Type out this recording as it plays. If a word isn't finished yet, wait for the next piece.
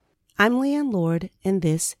I'm Leanne Lord, and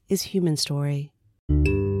this is Human Story.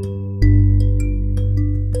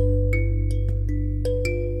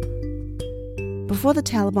 Before the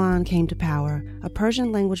Taliban came to power, a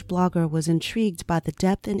Persian-language blogger was intrigued by the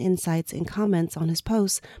depth and insights in comments on his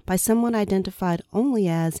posts by someone identified only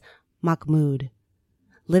as Mahmoud.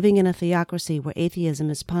 Living in a theocracy where atheism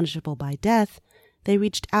is punishable by death, they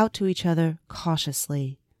reached out to each other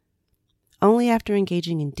cautiously. Only after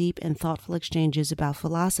engaging in deep and thoughtful exchanges about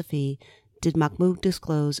philosophy did Mahmoud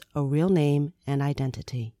disclose a real name and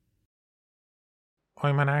identity.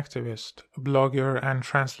 I'm an activist, a blogger, and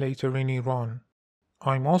translator in Iran.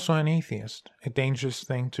 I'm also an atheist, a dangerous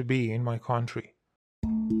thing to be in my country.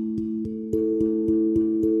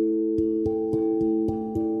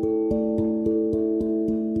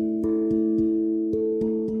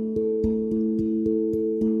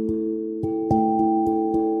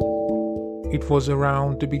 It was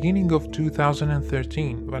around the beginning of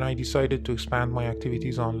 2013 when I decided to expand my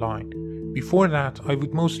activities online. Before that, I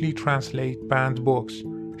would mostly translate banned books,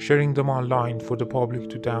 sharing them online for the public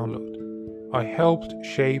to download. I helped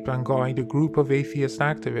shape and guide a group of atheist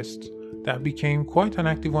activists that became quite an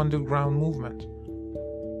active underground movement.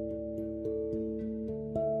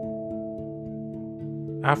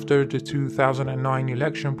 After the 2009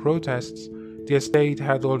 election protests, the state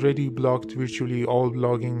had already blocked virtually all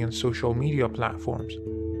blogging and social media platforms.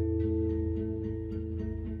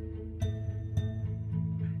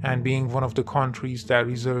 And being one of the countries that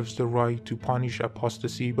reserves the right to punish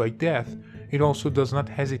apostasy by death, it also does not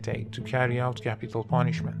hesitate to carry out capital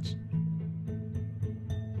punishments.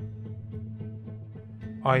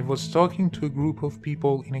 I was talking to a group of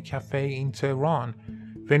people in a cafe in Tehran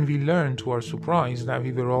when we learned to our surprise that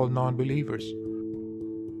we were all nonbelievers.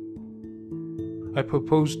 I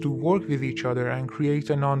proposed to work with each other and create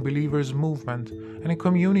a non-believers movement and a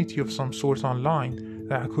community of some sort online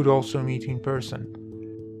that could also meet in person.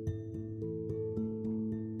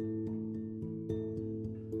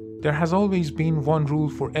 There has always been one rule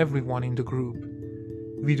for everyone in the group.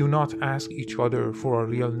 We do not ask each other for our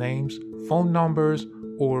real names, phone numbers,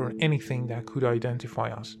 or anything that could identify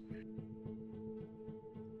us.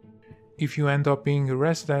 If you end up being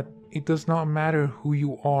arrested, it does not matter who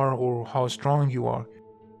you are or how strong you are.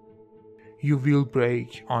 You will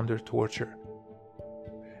break under torture.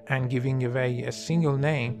 And giving away a single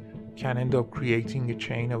name can end up creating a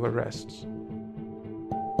chain of arrests.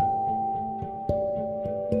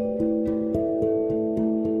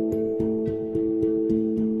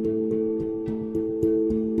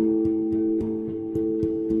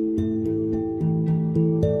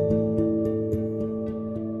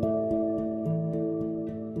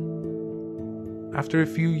 After a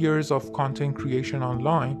few years of content creation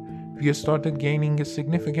online, we started gaining a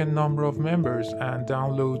significant number of members and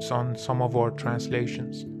downloads on some of our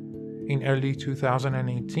translations. In early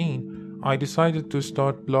 2018, I decided to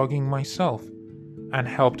start blogging myself and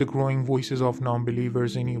help the growing voices of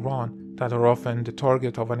non-believers in Iran that are often the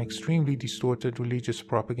target of an extremely distorted religious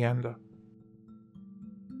propaganda.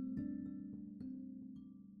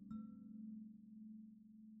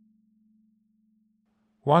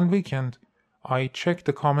 One weekend, I checked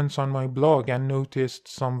the comments on my blog and noticed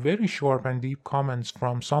some very sharp and deep comments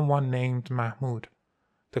from someone named Mahmoud.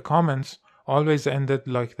 The comments always ended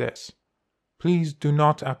like this: "Please do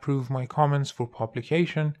not approve my comments for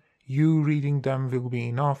publication. You reading them will be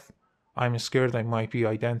enough. I'm scared I might be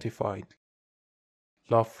identified.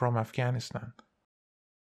 Love from Afghanistan."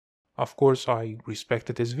 Of course, I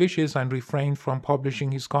respected his wishes and refrained from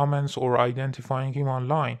publishing his comments or identifying him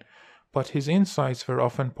online, but his insights were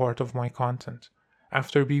often part of my content.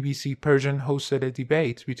 After BBC Persian hosted a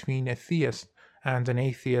debate between a theist and an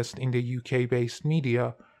atheist in the UK-based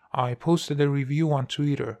media, I posted a review on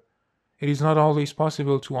Twitter. It is not always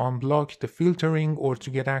possible to unblock the filtering or to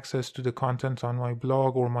get access to the content on my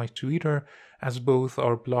blog or my Twitter, as both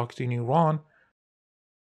are blocked in Iran.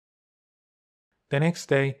 The next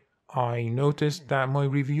day, I noticed that my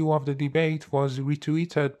review of the debate was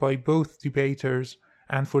retweeted by both debaters,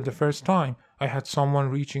 and for the first time, I had someone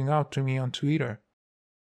reaching out to me on Twitter.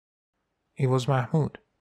 It was Mahmoud.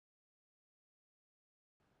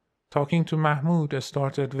 Talking to Mahmoud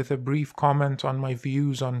started with a brief comment on my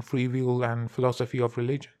views on free will and philosophy of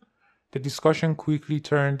religion. The discussion quickly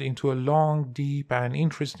turned into a long, deep, and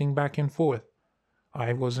interesting back and forth.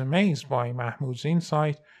 I was amazed by Mahmoud's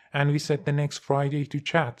insight, and we set the next Friday to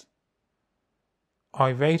chat.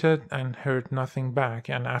 I waited and heard nothing back,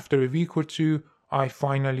 and after a week or two, I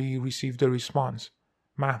finally received a response.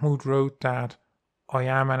 Mahmoud wrote that I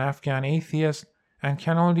am an Afghan atheist and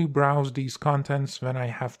can only browse these contents when I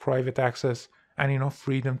have private access and enough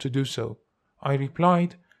freedom to do so. I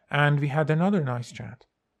replied, and we had another nice chat.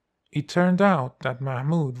 It turned out that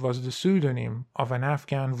Mahmoud was the pseudonym of an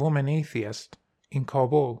Afghan woman atheist in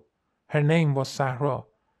Kabul. Her name was Sahra.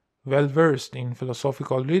 Well versed in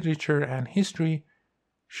philosophical literature and history,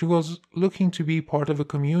 she was looking to be part of a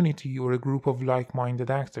community or a group of like-minded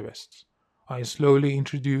activists. I slowly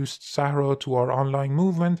introduced Sahra to our online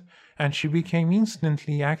movement, and she became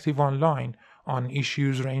instantly active online on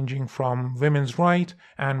issues ranging from women's rights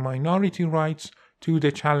and minority rights to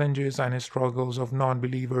the challenges and struggles of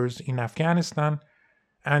non-believers in Afghanistan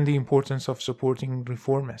and the importance of supporting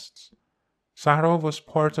reformists. Sahra was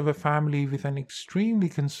part of a family with an extremely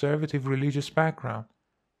conservative religious background.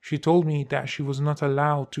 She told me that she was not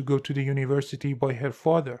allowed to go to the university by her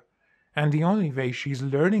father, and the only way she's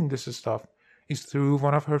learning this stuff is through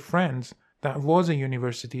one of her friends that was a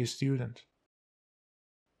university student.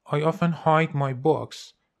 I often hide my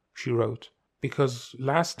books, she wrote, because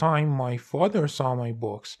last time my father saw my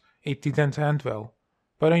books, it didn't end well.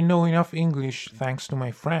 But I know enough English thanks to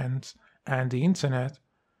my friends and the internet,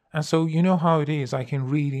 and so you know how it is, I can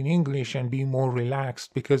read in English and be more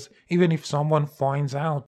relaxed, because even if someone finds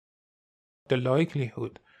out, the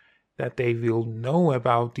likelihood that they will know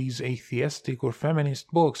about these atheistic or feminist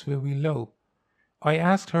books will be low. I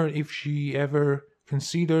asked her if she ever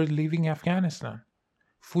considered leaving Afghanistan.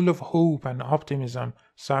 Full of hope and optimism,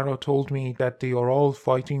 Sahra told me that they are all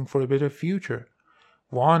fighting for a better future,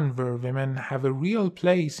 one where women have a real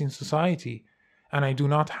place in society, and I do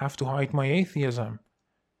not have to hide my atheism.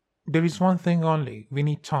 There is one thing only, we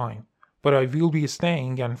need time, but I will be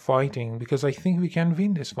staying and fighting because I think we can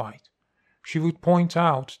win this fight. She would point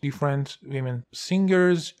out different women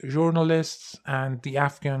singers, journalists, and the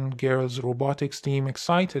Afghan girls' robotics team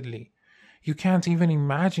excitedly. You can't even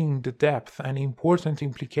imagine the depth and important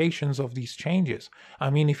implications of these changes. I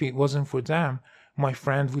mean, if it wasn't for them, my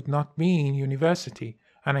friend would not be in university,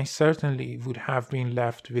 and I certainly would have been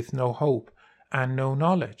left with no hope and no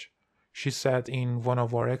knowledge, she said in one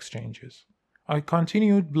of our exchanges. I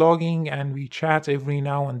continued blogging and we chat every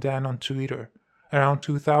now and then on Twitter. Around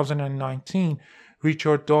 2019,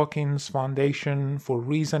 Richard Dawkins' Foundation for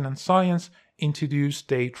Reason and Science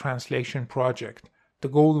introduced a translation project. The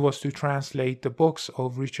goal was to translate the books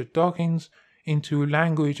of Richard Dawkins into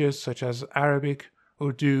languages such as Arabic,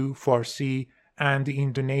 Urdu, Farsi, and the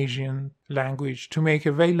Indonesian language to make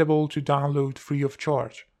available to download free of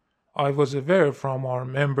charge. I was aware from our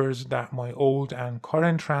members that my old and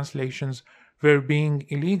current translations were being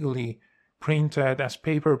illegally printed as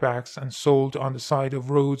paperbacks and sold on the side of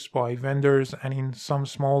roads by vendors and in some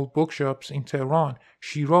small bookshops in Tehran,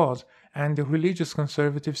 Shiraz, and the religious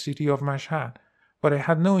conservative city of Mashhad. But I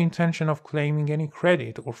had no intention of claiming any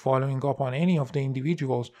credit or following up on any of the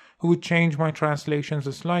individuals who would change my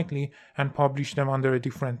translations slightly and publish them under a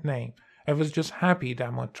different name. I was just happy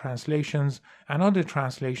that my translations and other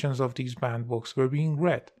translations of these banned books were being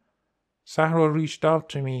read. Sahra reached out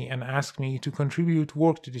to me and asked me to contribute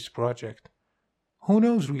work to this project. Who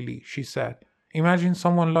knows really, she said. Imagine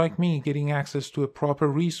someone like me getting access to a proper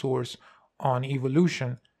resource on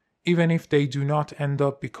evolution. Even if they do not end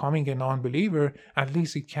up becoming a non-believer, at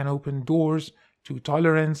least it can open doors to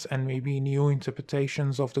tolerance and maybe new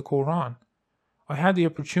interpretations of the Quran. I had the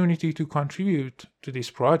opportunity to contribute to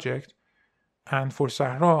this project, and for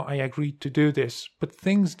Sahra I agreed to do this, but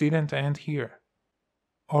things didn't end here.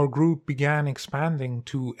 Our group began expanding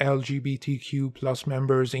to LGBTQ+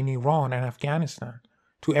 members in Iran and Afghanistan,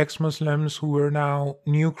 to ex-Muslims who were now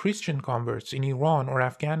new Christian converts in Iran or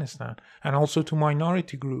Afghanistan, and also to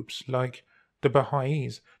minority groups like the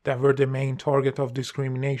Baha'is that were the main target of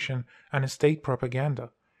discrimination and state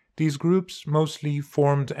propaganda. These groups mostly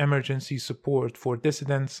formed emergency support for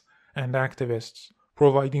dissidents and activists,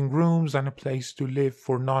 providing rooms and a place to live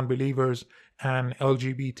for non-believers and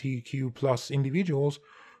LGBTQ+ individuals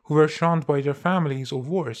who were shunned by their families or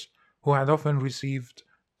worse, who had often received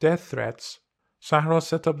death threats. Sahra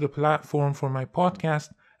set up the platform for my podcast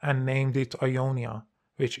and named it Ionia,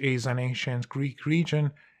 which is an ancient Greek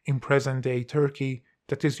region in present-day Turkey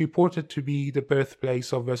that is reported to be the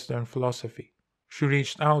birthplace of Western philosophy. She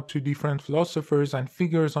reached out to different philosophers and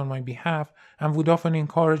figures on my behalf and would often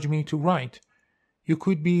encourage me to write. You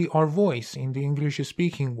could be our voice in the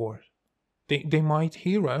English-speaking world. They might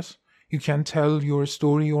hear us. You can tell your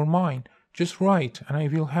story or mine. Just write and I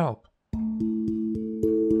will help.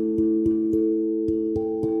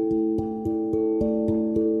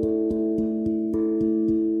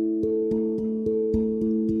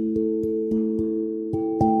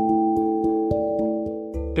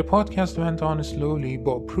 The podcast went on slowly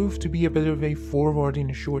but proved to be a better way forward in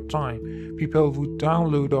a short time. People would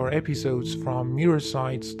download our episodes from mirror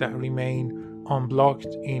sites that remain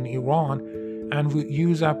unblocked in Iran and would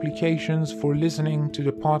use applications for listening to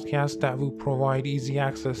the podcast that would provide easy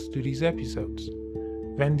access to these episodes.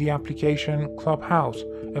 When the application Clubhouse,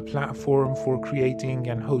 a platform for creating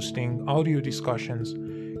and hosting audio discussions,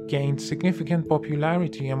 gained significant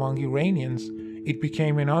popularity among Iranians, it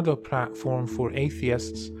became another platform for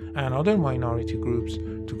atheists and other minority groups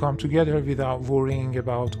to come together without worrying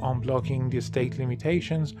about unblocking the state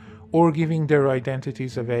limitations or giving their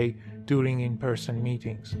identities away during in-person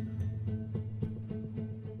meetings.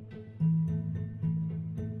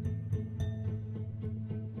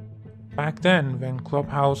 Back then, when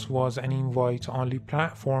Clubhouse was an invite-only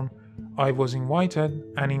platform, I was invited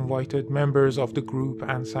and invited members of the group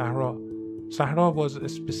and Sahra. Sahra was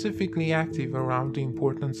specifically active around the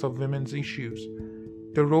importance of women's issues,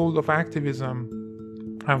 the role of activism,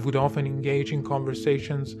 and would often engage in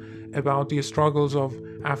conversations about the struggles of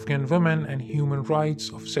Afghan women and human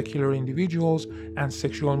rights of secular individuals and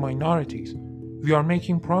sexual minorities. We are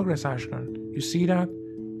making progress, Ashkan. You see that?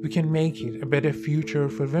 We can make it a better future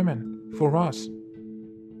for women, for us.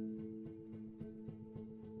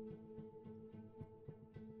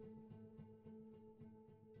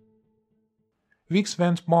 Weeks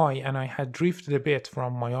went by and I had drifted a bit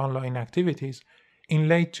from my online activities. In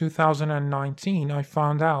late 2019, I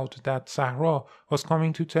found out that Sahra was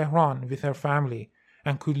coming to Tehran with her family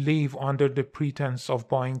and could leave under the pretense of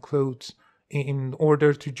buying clothes in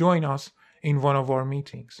order to join us in one of our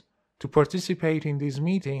meetings. To participate in these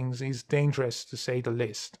meetings is dangerous, to say the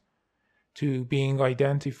least. To being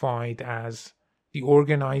identified as the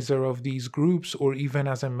organizer of these groups or even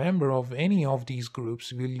as a member of any of these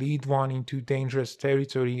groups will lead one into dangerous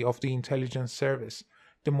territory of the intelligence service,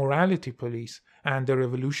 the morality police, and the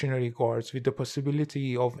Revolutionary Guards, with the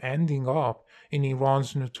possibility of ending up in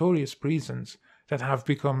Iran's notorious prisons that have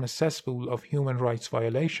become a cesspool of human rights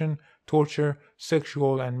violation, torture,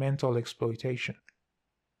 sexual and mental exploitation.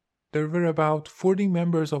 There were about 40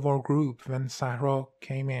 members of our group when Sahra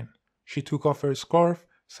came in. She took off her scarf,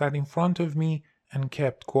 sat in front of me, and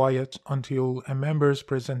kept quiet until a member's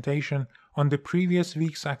presentation on the previous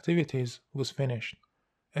week's activities was finished.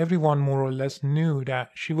 Everyone more or less knew that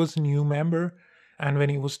she was a new member, and when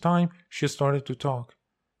it was time, she started to talk.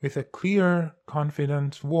 With a clear,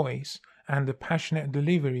 confident voice and a passionate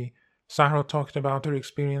delivery, Sahra talked about her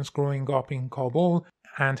experience growing up in Kabul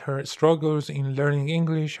and her struggles in learning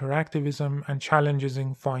English, her activism, and challenges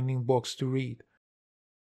in finding books to read.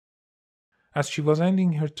 As she was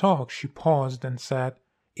ending her talk, she paused and said,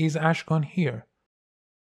 "Is Ashkan here?"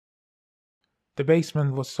 The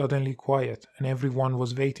basement was suddenly quiet, and everyone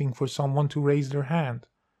was waiting for someone to raise their hand,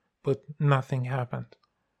 but nothing happened.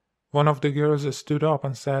 One of the girls stood up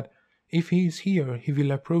and said, "If he is here, he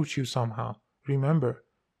will approach you somehow. Remember,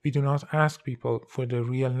 we do not ask people for their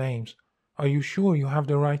real names. Are you sure you have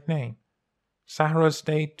the right name?" Sahra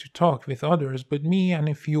stayed to talk with others, but me and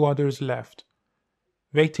a few others left.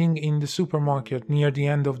 Waiting in the supermarket near the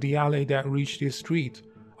end of the alley that reached the street,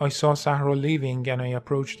 I saw Sahra leaving and I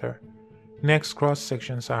approached her. "Next cross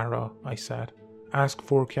section, Sahra," I said. "Ask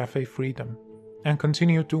for Cafe Freedom," and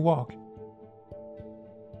continued to walk.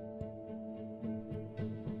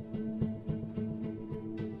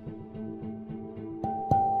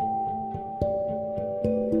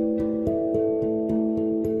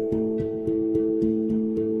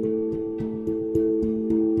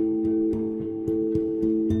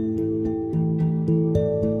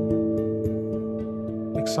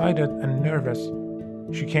 Excited and nervous,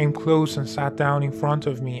 she came close and sat down in front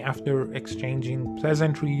of me after exchanging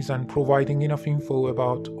pleasantries and providing enough info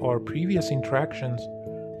about our previous interactions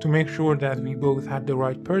to make sure that we both had the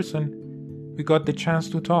right person. We got the chance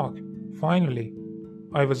to talk. Finally,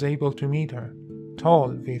 I was able to meet her. Tall,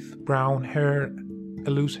 with brown hair, a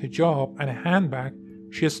loose hijab, and a handbag,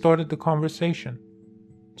 she started the conversation.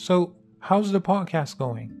 "So, how's the podcast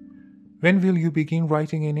going? When will you begin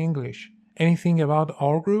writing in English? Anything about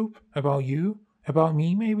our group? About you? About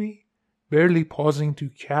me, maybe?" Barely pausing to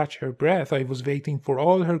catch her breath, I was waiting for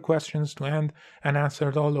all her questions to end and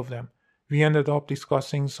answered all of them. We ended up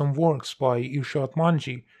discussing some works by Irshad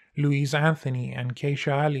Manji, Louise Anthony, and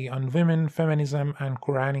Keisha Ali on women, feminism, and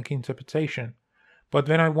Quranic interpretation. But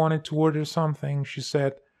when I wanted to order something, she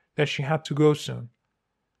said that she had to go soon.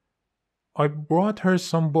 I brought her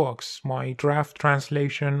some books, my draft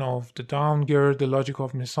translation of The Down Girl, The Logic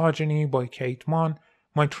of Misogyny by Kate Mann,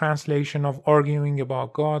 my translation of Arguing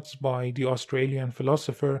About Gods by the Australian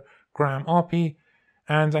philosopher Graham Oppy,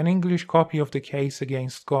 and an English copy of The Case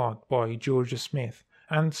Against God by George Smith,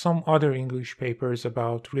 and some other English papers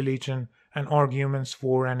about religion and arguments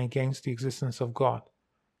for and against the existence of God.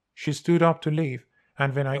 She stood up to leave,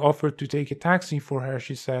 And when I offered to take a taxi for her,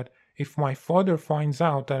 she said, "If my father finds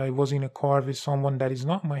out that I was in a car with someone that is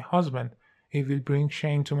not my husband, it will bring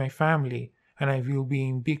shame to my family and I will be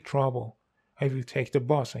in big trouble. I will take the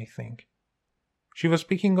bus, I think." She was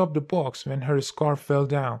picking up the box when her scarf fell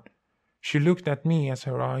down. She looked at me as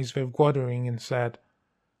her eyes were watering and said,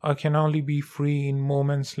 "I can only be free in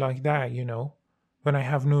moments like that, when I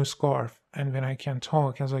have no scarf and when I can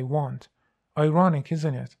talk as I want. Ironic,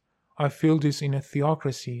 isn't it? I feel this in a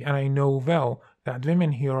theocracy, and I know well that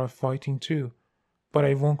women here are fighting too. But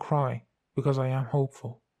I won't cry, because I am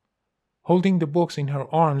hopeful." Holding the box in her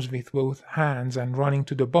arms with both hands and running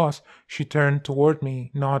to the bus, she turned toward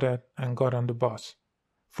me, nodded, and got on the bus.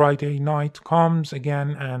 Friday night comes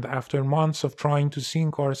again, and after months of trying to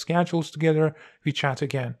sync our schedules together, we chat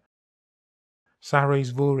again. Sahra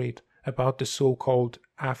is worried about the so-called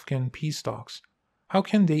Afghan peace talks. How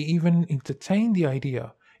can they even entertain the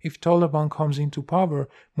idea? If Taliban comes into power,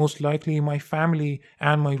 most likely my family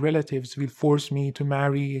and my relatives will force me to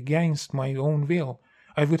marry against my own will.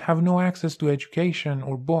 I would have no access to education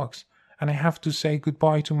or books, and I have to say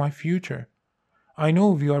goodbye to my future. I know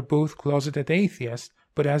we are both closeted atheists,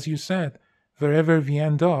 but as you said, wherever we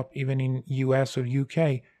end up, even in US or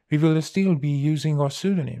UK, we will still be using our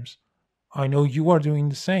pseudonyms. I know you are doing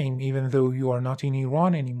the same, even though you are not in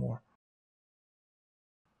Iran anymore.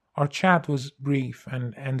 Our chat was brief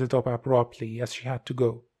and ended up abruptly as she had to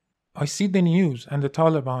go. I see the news and the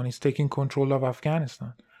Taliban is taking control of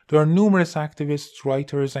Afghanistan. There are numerous activists,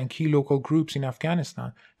 writers, and key local groups in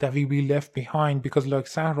Afghanistan that will be left behind because, like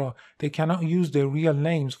Sahra, they cannot use their real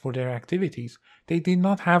names for their activities. They did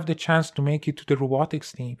not have the chance to make it to the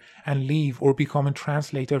robotics team and leave or become a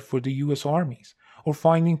translator for the US armies, or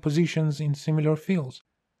finding positions in similar fields.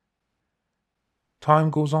 Time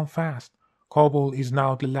goes on fast. Kabul is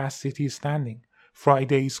now the last city standing.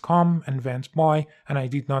 Fridays come and went by, and I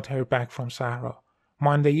did not hear back from Sahra.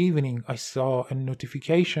 Monday evening, I saw a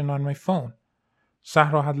notification on my phone.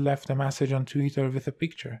 Sahra had left a message on Twitter with a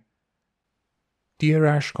picture. "Dear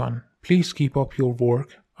Ashkan, please keep up your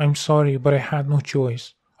work. I'm sorry, but I had no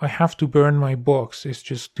choice. I have to burn my books. It's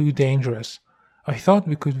just too dangerous. I thought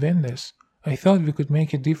we could win this. I thought we could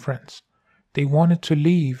make a difference. They wanted to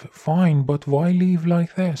leave, fine, but why leave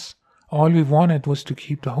like this? All we wanted was to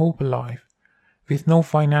keep the hope alive. With no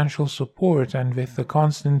financial support and with the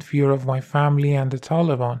constant fear of my family and the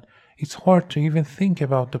Taliban, it's hard to even think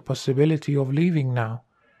about the possibility of leaving now.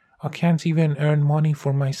 I can't even earn money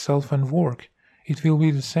for myself and work. It will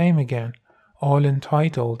be the same again. All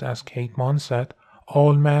entitled, as Kate Mann said,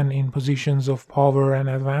 all men in positions of power and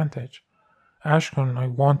advantage. Ashkan, I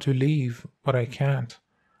want to leave, but I can't.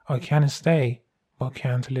 I can stay, but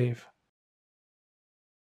can't live."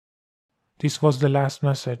 This was the last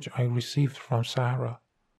message I received from Sahra.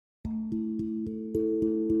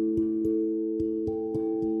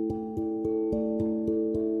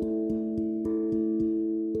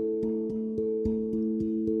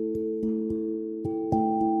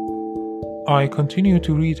 I continue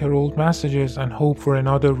to read her old messages and hope for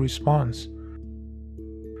another response.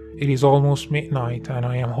 It is almost midnight and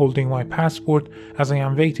I am holding my passport as I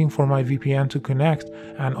am waiting for my VPN to connect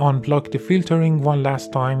and unblock the filtering one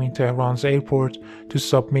last time in Tehran's airport to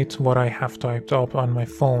submit what I have typed up on my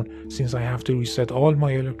phone, since I have to reset all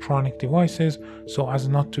my electronic devices so as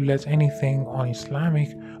not to let anything un-Islamic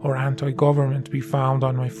or anti-government be found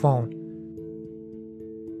on my phone.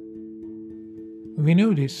 We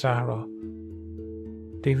know this, Sahra.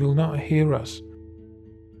 They will not hear us.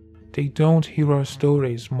 They don't hear our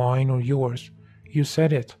stories, mine or yours. You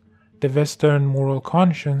said it. The Western moral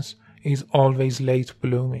conscience is always late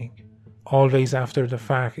blooming. Always after the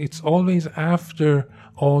fact. It's always after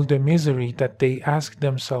all the misery that they ask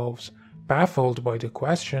themselves, baffled by the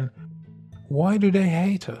question, why do they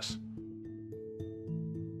hate us?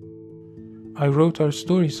 I wrote our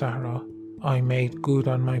story, Sahra. I made good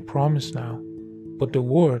on my promise now. But the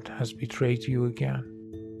world has betrayed you again.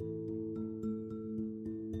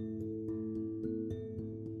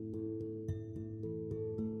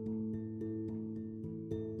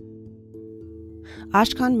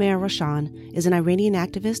 Ashkan Mehr Roshan is an Iranian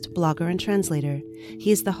activist, blogger, and translator. He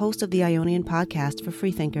is the host of the Ionian podcast for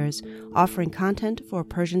freethinkers, offering content for a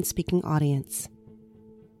Persian-speaking audience.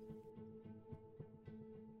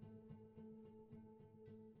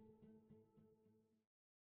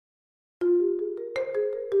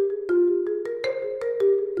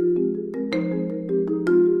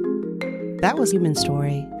 That was Human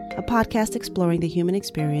Story, a podcast exploring the human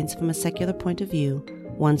experience from a secular point of view,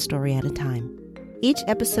 one story at a time. Each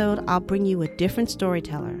episode, I'll bring you a different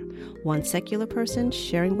storyteller One secular person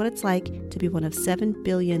sharing what it's like to be one of 7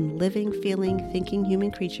 billion living, feeling, thinking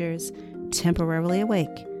human creatures temporarily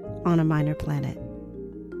awake on a minor planet.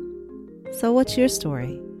 So what's your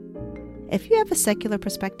story? If you have a secular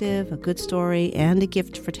perspective, a good story, and a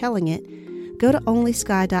gift for telling it, go to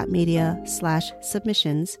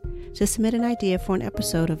onlysky.media/submissions to submit an idea for an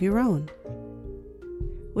episode of your own.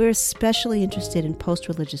 We're especially interested in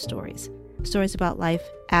post-religious stories about life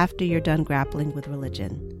after you're done grappling with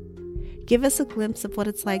religion. Give us a glimpse of what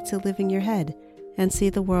it's like to live in your head and see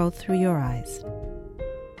the world through your eyes.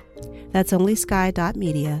 That's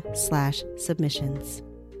onlysky.media/submissions.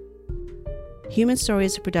 Human Story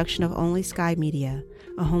is a production of Only Sky Media,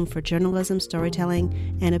 a home for journalism, storytelling,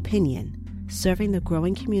 and opinion, serving the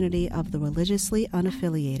growing community of the religiously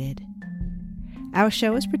unaffiliated. Our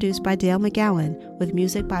show is produced by Dale McGowan with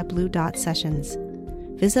music by Blue Dot Sessions.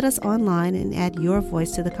 Visit us online and add your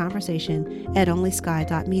voice to the conversation at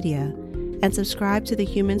onlysky.media and subscribe to the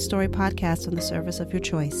Human Story podcast on the service of your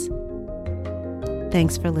choice.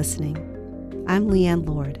 Thanks for listening. I'm Leanne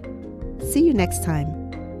Lord. See you next time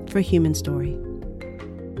for Human Story.